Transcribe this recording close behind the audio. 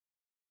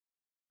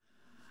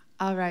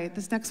All right,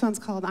 this next one's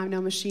called I'm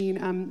No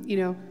Machine. You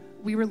know,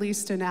 we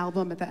released an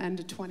album at the end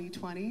of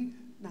 2020.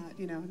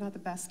 Not the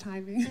best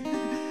timing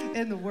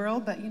in the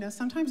world, but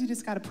sometimes you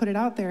just got to put it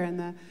out there.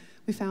 And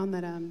we found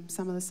that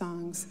some of the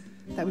songs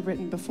that we've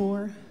written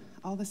before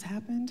all this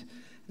happened,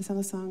 and some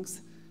of the songs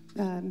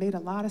made a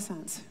lot of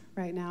sense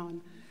right now.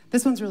 And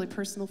this one's really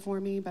personal for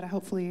me, but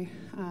hopefully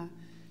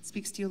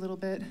speaks to you a little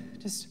bit.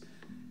 Just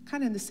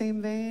kind of in the same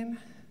vein.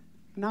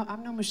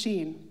 I'm no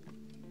machine.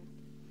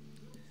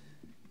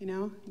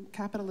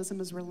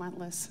 Capitalism is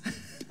relentless.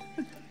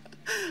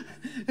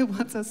 It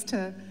wants us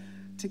to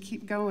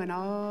keep going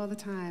all the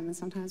time, and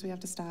sometimes we have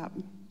to stop.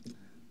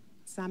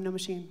 So I'm no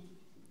machine.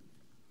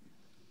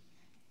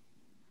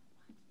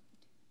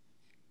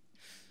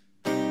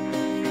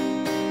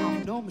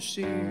 I'm no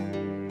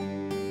machine.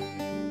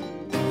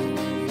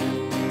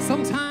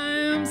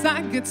 Sometimes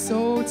I get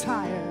so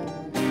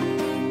tired,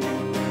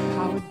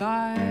 powered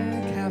by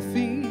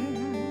caffeine.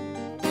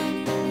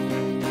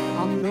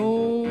 I'm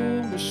no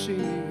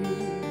machine.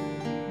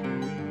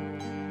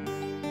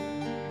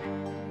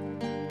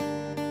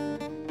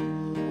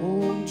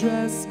 Old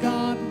dress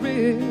got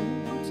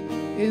ripped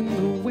in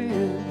the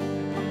wind.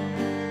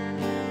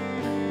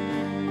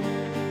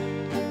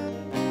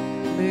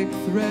 Big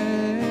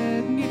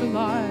thread, needle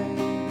eye,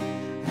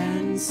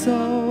 and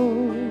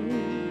sew.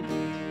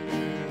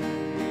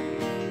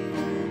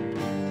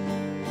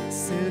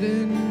 Sit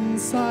in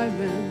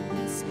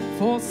silence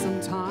for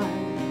some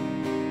time.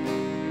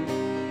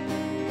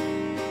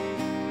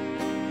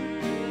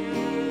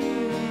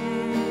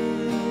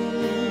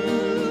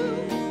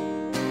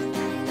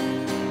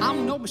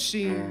 I'm no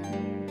machine.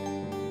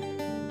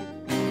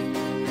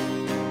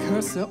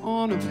 Cursor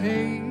on a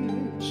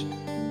page,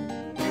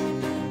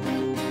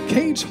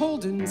 cage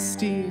holding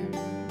steam.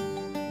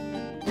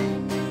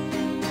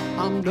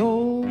 I'm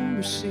no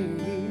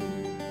machine.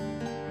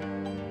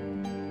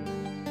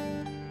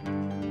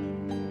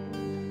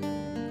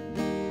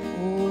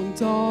 Old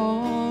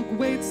dog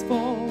waits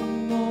for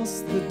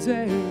most the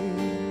day.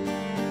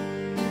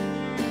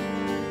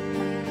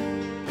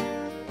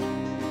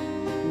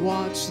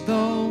 Watch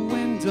the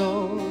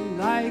window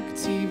like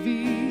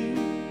TV.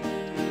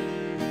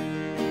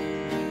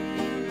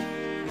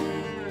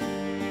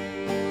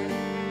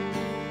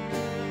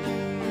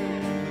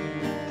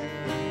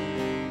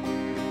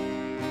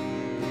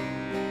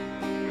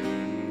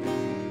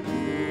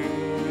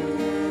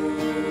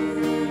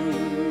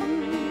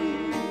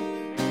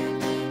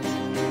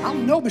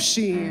 I'm no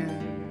machine.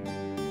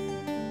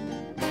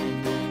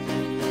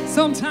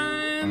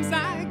 Sometimes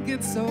I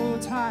get so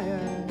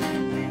tired,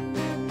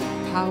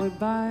 powered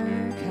by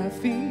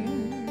caffeine.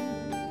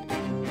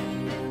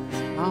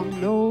 I'm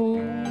no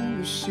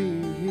machine.